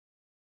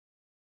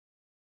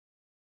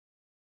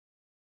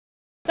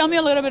Tell me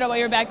a little bit about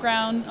your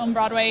background on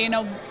Broadway.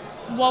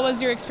 What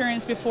was your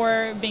experience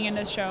before being in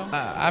this show?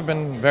 I've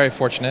been very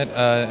fortunate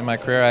in my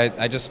career.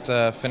 I just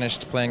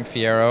finished playing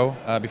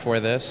Fiyero before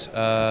this.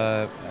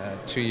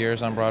 2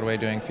 years on Broadway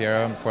doing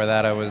Fiyero. And before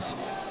that, I was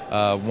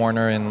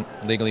Warner in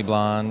Legally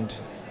Blonde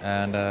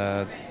and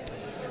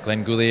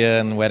Glenn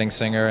Gulia in Wedding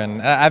Singer. And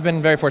I've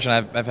been very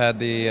fortunate. I've had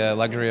the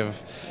luxury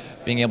of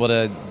being able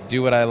to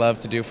do what I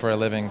love to do for a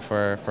living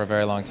for a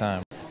very long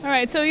time. All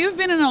right, so you've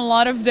been in a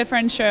lot of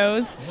different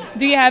shows.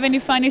 Do you have any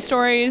funny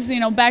stories,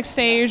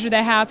 backstage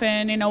that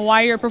happen,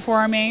 while you're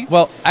performing?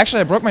 Well, actually,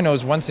 I broke my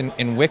nose once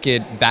in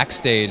Wicked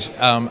backstage.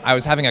 I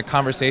was having a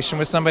conversation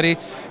with somebody,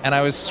 and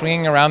I was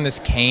swinging around this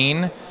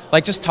cane,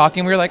 like just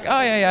talking. We were like,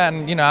 oh, yeah,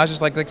 and, I was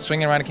just like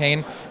swinging around a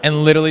cane,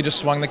 and literally just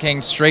swung the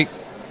cane straight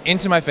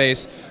into my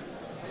face,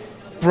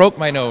 broke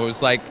my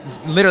nose,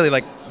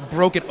 literally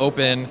broke it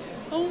open.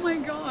 Oh my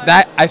God.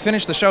 I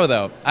finished the show,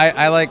 though.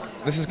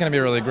 This is going to be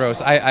really gross.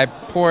 I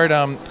poured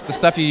the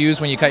stuff you use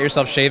when you cut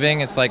yourself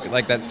shaving. It's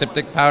like that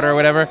styptic powder or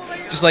whatever,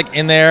 just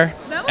in there.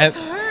 That must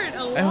hurt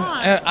a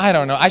lot. I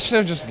don't know. I should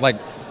have just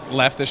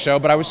left the show,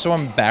 but I was so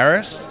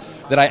embarrassed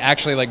that I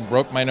actually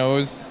broke my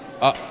nose,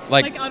 out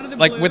of the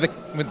blue?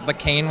 with the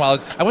cane while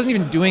I wasn't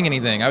even doing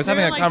anything. I was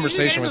having a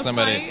conversation with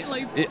somebody.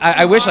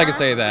 I wish I could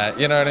say that.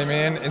 You know what I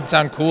mean? It'd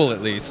sound cool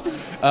at least.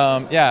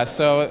 Yeah.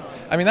 So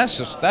I mean, that's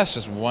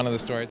just one of the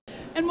stories.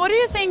 And what do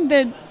you think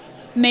that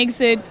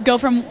makes you go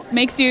from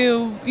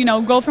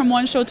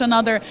one show to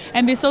another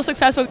and be so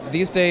successful?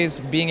 These days,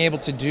 being able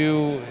to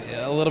do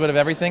a little bit of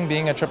everything,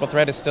 being a triple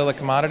threat is still a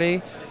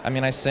commodity. I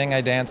mean, I sing,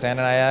 I dance,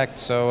 and I act,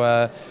 so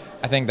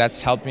I think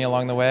that's helped me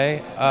along the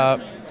way.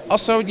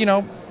 Also,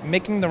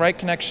 making the right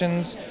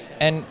connections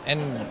and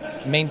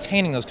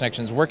maintaining those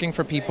connections, working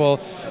for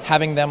people,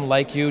 having them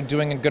like you,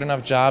 doing a good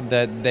enough job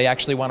that they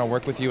actually want to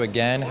work with you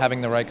again,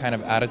 having the right kind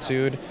of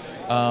attitude,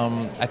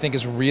 I think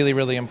is really,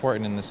 really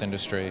important in this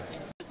industry.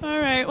 All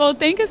right. Well,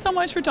 thank you so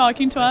much for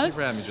talking to us. Thank you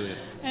for having me, Juliet.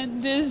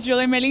 And this is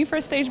Julia Melin for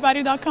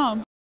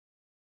StageBuddy.com.